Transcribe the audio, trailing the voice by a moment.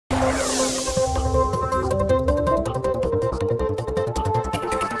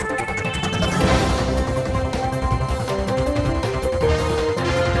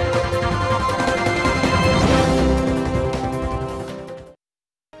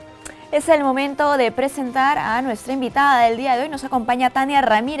Es el momento de presentar a nuestra invitada del día de hoy. Nos acompaña TANIA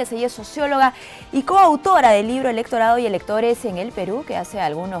Ramírez, ella es socióloga y coautora del libro Electorado y Electores en el Perú, que hace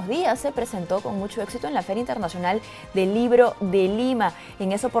algunos días se presentó con mucho éxito en la Feria Internacional del Libro de Lima.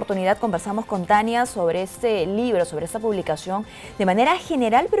 En esa oportunidad conversamos con TANIA sobre este libro, sobre esta publicación de manera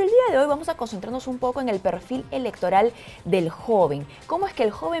general, pero el día de hoy vamos a concentrarnos un poco en el perfil electoral del joven. ¿Cómo es que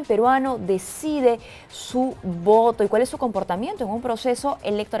el joven peruano decide su voto y cuál es su comportamiento en un proceso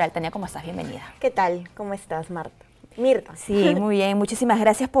electoral? TANIA, ¿cómo estás? Bienvenida. ¿Qué tal? ¿Cómo estás, Mirta? Sí, muy bien. Muchísimas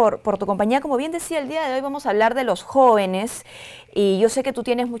gracias por tu compañía. Como bien decía, el día de hoy vamos a hablar de los jóvenes y yo sé que tú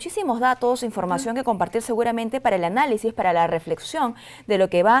tienes muchísimos datos, información que compartir seguramente para el análisis, para la reflexión de lo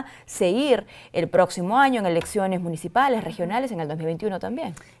que va a seguir el próximo año en elecciones municipales, regionales, en el 2021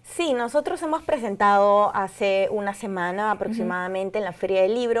 también. Sí, nosotros hemos presentado hace una semana aproximadamente en la Feria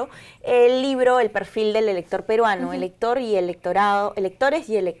del Libro el libro El perfil del elector peruano, elector y electorado, electores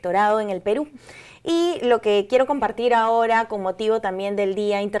y electorado en el Perú. Y lo que quiero compartir ahora con motivo también del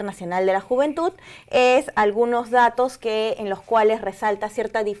Día Internacional de la Juventud es algunos datos en los cuales resalta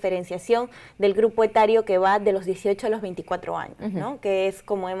cierta diferenciación del grupo etario que va de los 18 a los 24 años, ¿no? Que es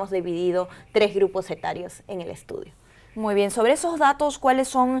como hemos dividido 3 grupos etarios en el estudio. Muy bien, sobre esos datos, ¿cuáles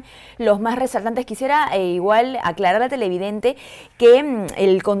son los más resaltantes? Quisiera igual aclarar al televidente que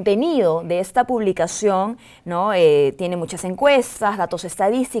el contenido de esta publicación, ¿no? Tiene muchas encuestas, datos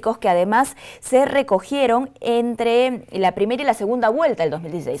estadísticos que además se recogieron entre la primera y la segunda vuelta del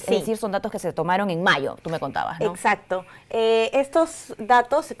 2016. Sí. Es decir, son datos que se tomaron en mayo, tú me contabas, ¿no? Exacto. Estos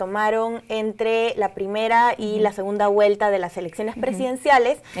datos se tomaron entre la primera y la segunda vuelta de las elecciones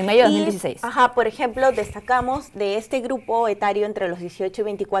presidenciales. En mayo de 2016. Por ejemplo, destacamos de este grupo etario entre los 18 y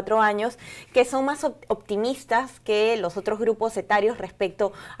 24 años, que son más optimistas que los otros grupos etarios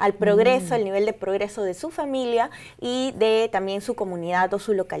respecto al progreso, el nivel de progreso de su familia y de también su comunidad o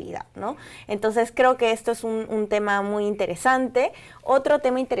su localidad, ¿no? Entonces creo que esto es un tema muy interesante. Otro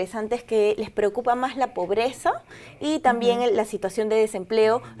tema interesante es que les preocupa más la pobreza y también la situación de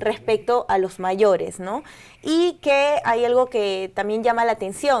desempleo respecto a los mayores, ¿no? Y que hay algo que también llama la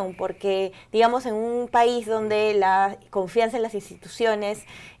atención, porque digamos en un país donde la confianza en las instituciones,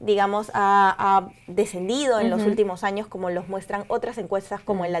 digamos, ha descendido en los últimos años, como los muestran otras encuestas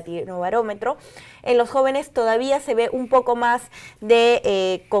como el Latinobarómetro, en los jóvenes todavía se ve un poco más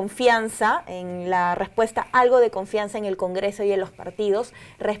de confianza en la respuesta, algo de confianza en el Congreso y en los partidos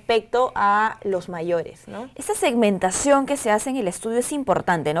respecto a los mayores, ¿no? Esa segmentación que se hace en el estudio es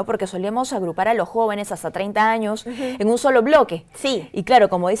importante, ¿no? Porque solíamos agrupar a los jóvenes hasta 30 años en un solo bloque. Sí. Y claro,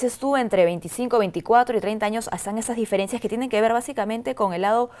 como dices tú, entre 25, 24 y 30 años están esas diferencias que tienen que ver básicamente con el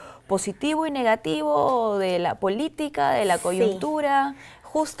lado positivo y negativo de la política, de la coyuntura.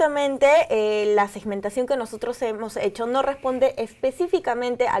 Justamente la segmentación que nosotros hemos hecho no responde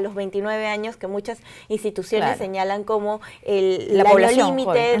específicamente a los 29 años que muchas instituciones señalan como el año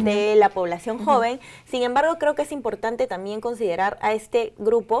límite de la población joven. Sin embargo, creo que es importante también considerar a este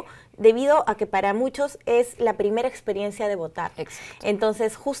grupo debido a que para muchos es la primera experiencia de votar. Exacto.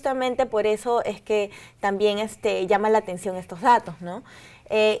 Entonces, justamente por eso es que también llama la atención estos datos, ¿no?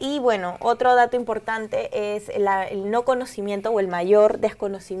 Y bueno, otro dato importante es el no conocimiento o el mayor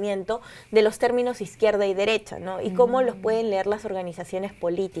desconocimiento de los términos izquierda y derecha, ¿no? Y cómo los pueden leer las organizaciones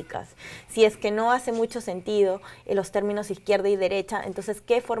políticas. Si es que no hace mucho sentido los términos izquierda y derecha, entonces,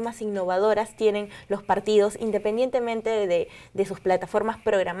 ¿qué formas innovadoras tienen los partidos, independientemente de sus plataformas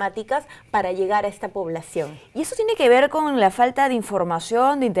programáticas, para llegar a esta población? ¿Y eso tiene que ver con la falta de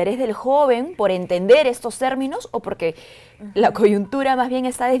información, de interés del joven por entender estos términos o porque la coyuntura más bien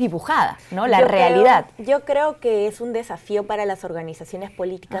está desdibujada, ¿no? La realidad. Yo creo que es un desafío para las organizaciones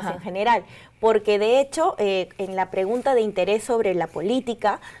políticas en general, porque de hecho en la pregunta de interés sobre la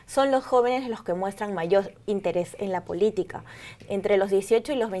política son los jóvenes los que muestran mayor interés en la política. Entre los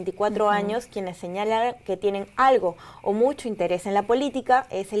 18 y los 24 años, quienes señalan que tienen algo o mucho interés en la política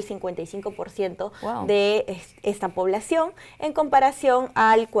es el 55% de esta población, en comparación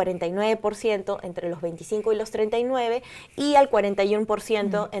al 49% entre los 25 y los 39 y al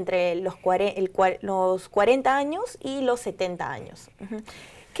 41% entre los 40 años y los 70 años.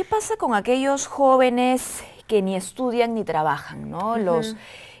 ¿Qué pasa con aquellos jóvenes que ni estudian ni trabajan, ¿no? Los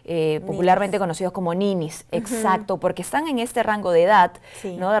popularmente conocidos como ninis, exacto, porque están en este rango de edad,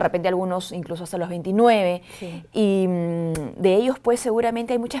 ¿no? De repente algunos incluso hasta los 29, y de ellos pues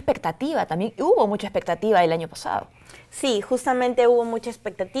seguramente hay mucha expectativa también, hubo mucha expectativa el año pasado. Sí, justamente hubo mucha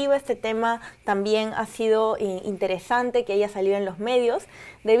expectativa. Este tema también ha sido interesante que haya salido en los medios,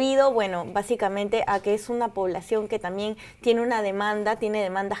 debido, bueno, básicamente a que es una población que también tiene una demanda, tiene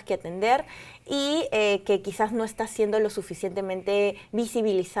demandas que atender y que quizás no está siendo lo suficientemente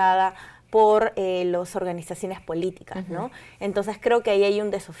visibilizada por las organizaciones políticas, ¿no? Entonces creo que ahí hay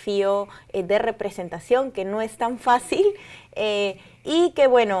un desafío de representación que no es tan fácil y que,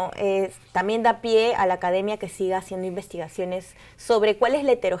 bueno, también da pie a la academia que siga haciendo investigaciones sobre cuál es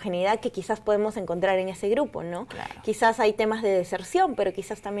la heterogeneidad que quizás podemos encontrar en ese grupo, ¿no? Claro. Quizás hay temas de deserción, pero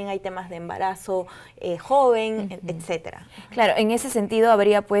quizás también hay temas de embarazo joven, etcétera. Claro, en ese sentido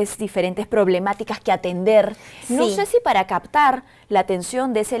habría pues diferentes problemáticas que atender. No sé si para captar la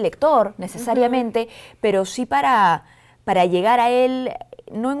atención de ese lector necesariamente, pero sí para llegar a él,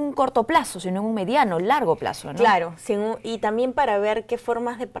 no en un corto plazo, sino en un mediano, largo plazo, ¿no? Claro, y también para ver qué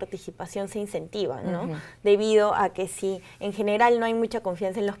formas de participación se incentivan, ¿no? Debido a que si en general no hay mucha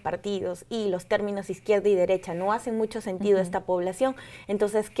confianza en los partidos y los términos izquierda y derecha no hacen mucho sentido a esta población,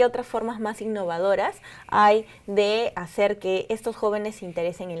 entonces, ¿qué otras formas más innovadoras hay de hacer que estos jóvenes se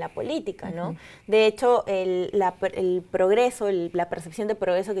interesen en la política, ¿no? De hecho, el progreso, la percepción de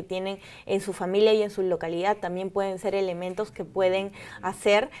progreso que tienen en su familia y en su localidad también pueden ser elementos que pueden hacer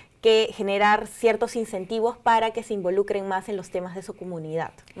que generar ciertos incentivos para que se involucren más en los temas de su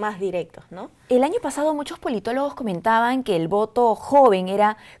comunidad, más directos, ¿no? El año pasado muchos politólogos comentaban que el voto joven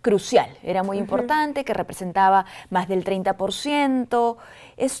era crucial, era muy importante, que representaba más del 30%.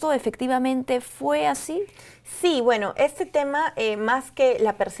 ¿Esto efectivamente fue así? Sí, bueno, este tema, más que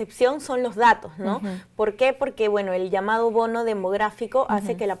la percepción, son los datos, ¿no? ¿Por qué? Porque, bueno, el llamado bono demográfico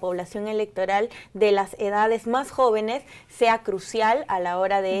hace que la población electoral de las edades más jóvenes sea crucial a la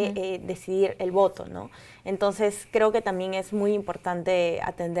hora de decidir el voto, ¿no? Entonces, creo que también es muy importante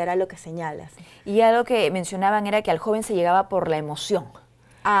atender a lo que señalas. Y algo que mencionaban era que al joven se llegaba por la emoción.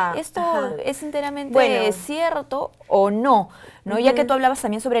 ¿Esto es enteramente cierto o no? Ya que tú hablabas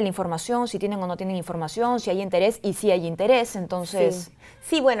también sobre la información, si tienen o no tienen información, si hay interés y si hay interés, entonces...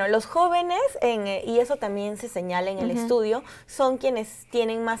 Sí, bueno, los jóvenes, y eso también se señala en el estudio, son quienes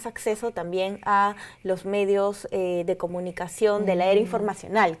tienen más acceso también a los medios de comunicación de la era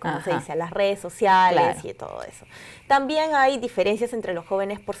informacional, como se dice, a las redes sociales y todo eso. También hay diferencias entre los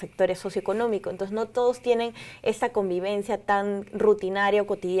jóvenes por sectores socioeconómicos, entonces no todos tienen esta convivencia tan rutinaria o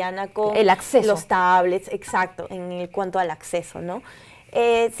cotidiana con el acceso. Los tablets, exacto, en cuanto al acceso, ¿no?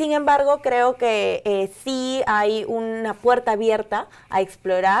 Sin embargo, creo que sí hay una puerta abierta a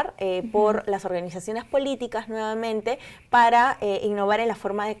explorar por las organizaciones políticas nuevamente para innovar en la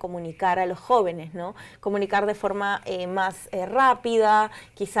forma de comunicar a los jóvenes, ¿no? Comunicar de forma más rápida,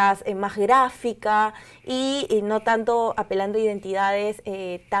 quizás más gráfica y no tanto apelando a identidades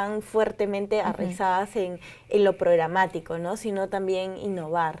tan fuertemente arraigadas en lo programático, ¿no? Sino también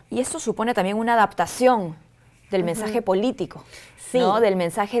innovar. Y esto supone también una adaptación del mensaje político, ¿no? Del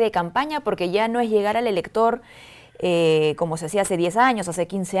mensaje de campaña, porque ya no es llegar al elector como se hacía hace 10 años, hace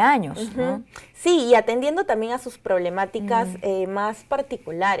 15 años, ¿no? Sí, y atendiendo también a sus problemáticas más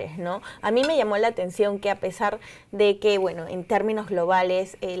particulares, ¿no? A mí me llamó la atención que a pesar de que, bueno, en términos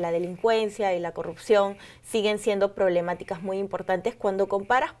globales, la delincuencia y la corrupción siguen siendo problemáticas muy importantes, cuando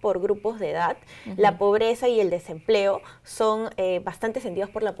comparas por grupos de edad, la pobreza y el desempleo son bastante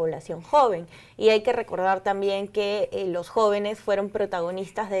sentidos por la población joven. Y hay que recordar también que los jóvenes fueron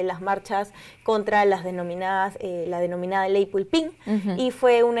protagonistas de las marchas contra las denominadas la denominada ley Pulpín, y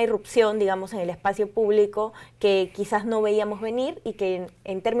fue una irrupción, digamos, en el espacio público que quizás no veíamos venir y que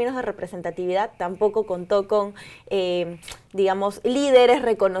en términos de representatividad tampoco contó con, digamos, líderes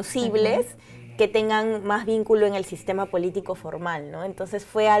reconocibles que tengan más vínculo en el sistema político formal, ¿no? Entonces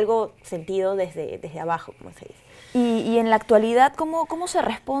fue algo sentido desde abajo, como se dice. Y en la actualidad, ¿cómo se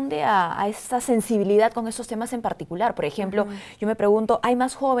responde a esta sensibilidad con esos temas en particular? Por ejemplo, yo me pregunto, ¿hay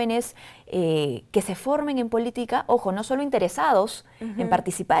más jóvenes que se formen en política? Ojo, no solo interesados en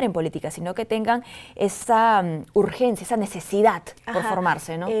participar en política, sino que tengan esa urgencia, esa necesidad por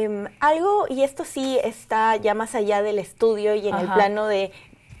formarse, ¿no? Algo, y esto sí está ya más allá del estudio y en el plano de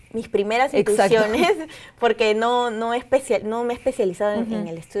mis primeras intuiciones, porque no me he especializado en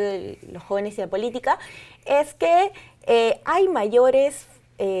el estudio de los jóvenes y la política, es que hay mayores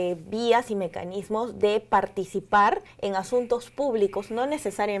vías y mecanismos de participar en asuntos públicos, no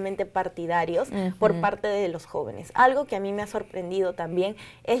necesariamente partidarios, por parte de los jóvenes. Algo que a mí me ha sorprendido también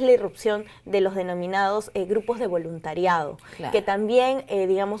es la irrupción de los denominados grupos de voluntariado, que también,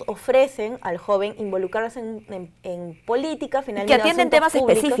 digamos, ofrecen al joven involucrarse en política, finalmente. Que atienden temas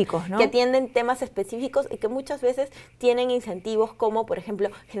específicos, ¿no? Que atienden temas específicos y que muchas veces tienen incentivos como, por ejemplo,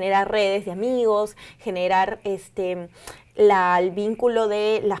 generar redes de amigos, generar el vínculo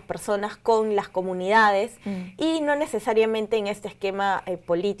de las personas con las comunidades y no necesariamente en este esquema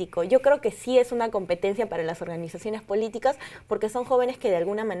político. Yo creo que sí es una competencia para las organizaciones políticas porque son jóvenes que de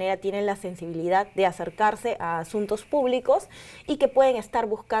alguna manera tienen la sensibilidad de acercarse a asuntos públicos y que pueden estar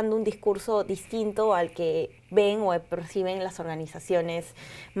buscando un discurso distinto al que ven o perciben las organizaciones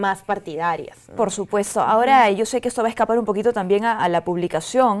más partidarias, ¿no? Por supuesto. Ahora, yo sé que esto va a escapar un poquito también a la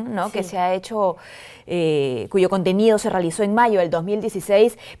publicación, ¿no? Sí. Que se ha hecho, cuyo contenido se realizó en mayo del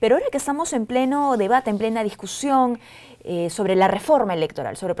 2016, pero ahora que estamos en pleno debate, en plena discusión, sobre la reforma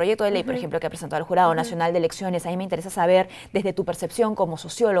electoral, sobre el proyecto de ley, por ejemplo, que ha presentado el Jurado Nacional de Elecciones. A mí me interesa saber, desde tu percepción como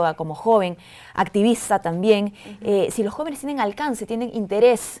socióloga, como joven, activista también, si los jóvenes tienen alcance, tienen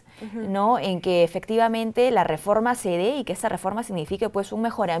interés, ¿no?, en que efectivamente la reforma se dé y que esa reforma signifique pues un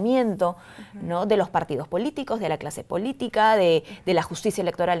mejoramiento, ¿no?, de los partidos políticos, de la clase política, de la justicia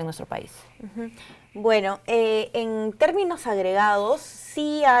electoral en nuestro país. Bueno, en términos agregados,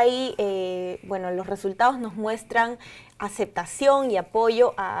 sí hay, los resultados nos muestran aceptación y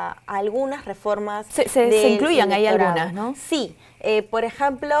apoyo a algunas reformas. Se incluyan ahí algunas, ¿no? Sí. Por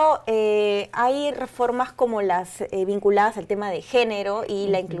ejemplo, hay reformas como las vinculadas al tema de género y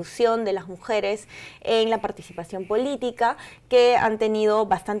la inclusión de las mujeres en la participación política que han tenido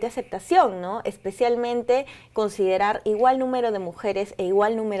bastante aceptación, ¿no? Especialmente considerar igual número de mujeres e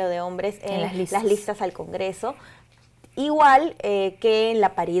igual número de hombres en las listas al Congreso. Igual que en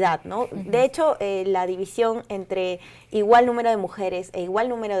la paridad, ¿no? De hecho, la división entre igual número de mujeres e igual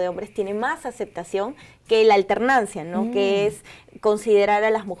número de hombres tiene más aceptación que la alternancia, ¿no? Que es considerar a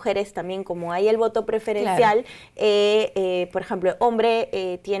las mujeres también como hay el voto preferencial. Por ejemplo, el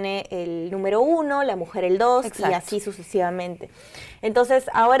hombre tiene el número 1, la mujer el 2 y así sucesivamente. Entonces,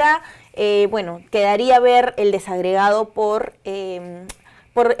 ahora, quedaría ver el desagregado por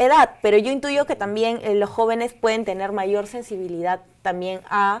edad, pero yo intuyo que también los jóvenes pueden tener mayor sensibilidad también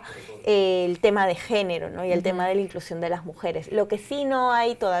a el tema de género, ¿no? Y el tema de la inclusión de las mujeres. Lo que sí no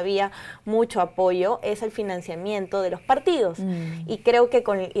hay todavía mucho apoyo es el financiamiento de los partidos. Y creo que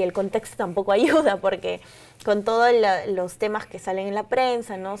y el contexto tampoco ayuda, porque con todos los temas que salen en la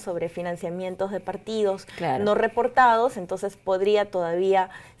prensa, ¿no?, sobre financiamientos de partidos no reportados, entonces podría todavía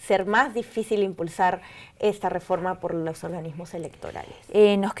ser más difícil impulsar esta reforma por los organismos electorales.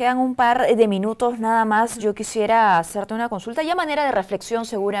 Nos quedan un par de minutos nada más. Yo quisiera hacerte una consulta, ya manera de reflexión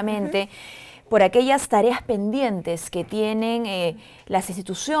seguramente, por aquellas tareas pendientes que tienen las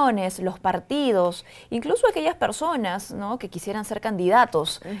instituciones, los partidos, incluso aquellas personas, ¿no?, que quisieran ser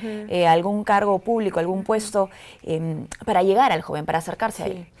candidatos a algún cargo público, algún puesto, para llegar al joven, para acercarse a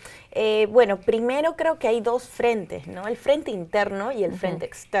él. Primero creo que hay dos frentes, ¿no? El frente interno y el frente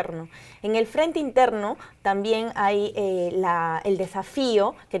externo. En el frente interno también hay el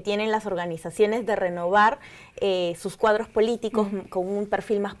desafío que tienen las organizaciones de renovar sus cuadros políticos con un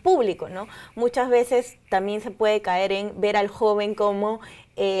perfil más público, ¿no? Muchas veces también se puede caer en ver al joven como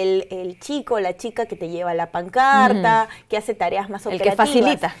el chico o la chica que te lleva la pancarta, que hace tareas más operativas. El que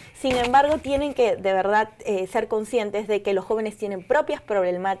facilita. Sin embargo, tienen que de verdad ser conscientes de que los jóvenes tienen propias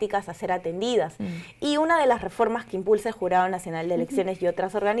problemáticas a ser atendidas. Y una de las reformas que impulsa el Jurado Nacional de Elecciones y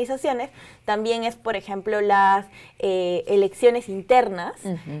otras organizaciones también es, por ejemplo, las elecciones internas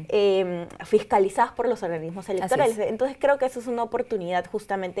fiscalizadas por los organismos electorales. Entonces creo que eso es una oportunidad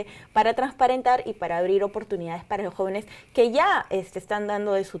justamente para transparentar y para abrir oportunidades para los jóvenes que ya están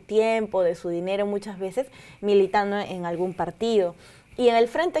dando de su tiempo, de su dinero muchas veces, militando en algún partido. Y en el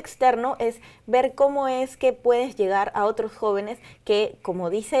frente externo es ver cómo es que puedes llegar a otros jóvenes que, como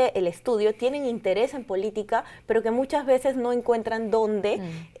dice el estudio, tienen interés en política, pero que muchas veces no encuentran dónde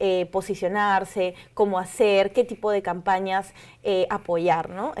posicionarse, cómo hacer, qué tipo de campañas apoyar,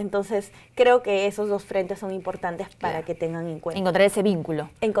 ¿no? Entonces, creo que esos dos frentes son importantes para que tengan en cuenta. Encontrar ese vínculo,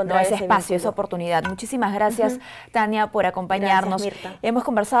 encontrar ese espacio, esa oportunidad. Muchísimas gracias, Tania, por acompañarnos. Gracias, Mirta. Hemos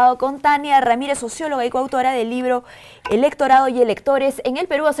conversado con Tania Ramírez, socióloga y coautora del libro Electorado y Electores en el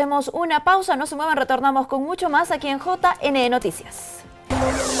Perú. Hacemos una pausa, no se muevan, retornamos con mucho más aquí en JN Noticias.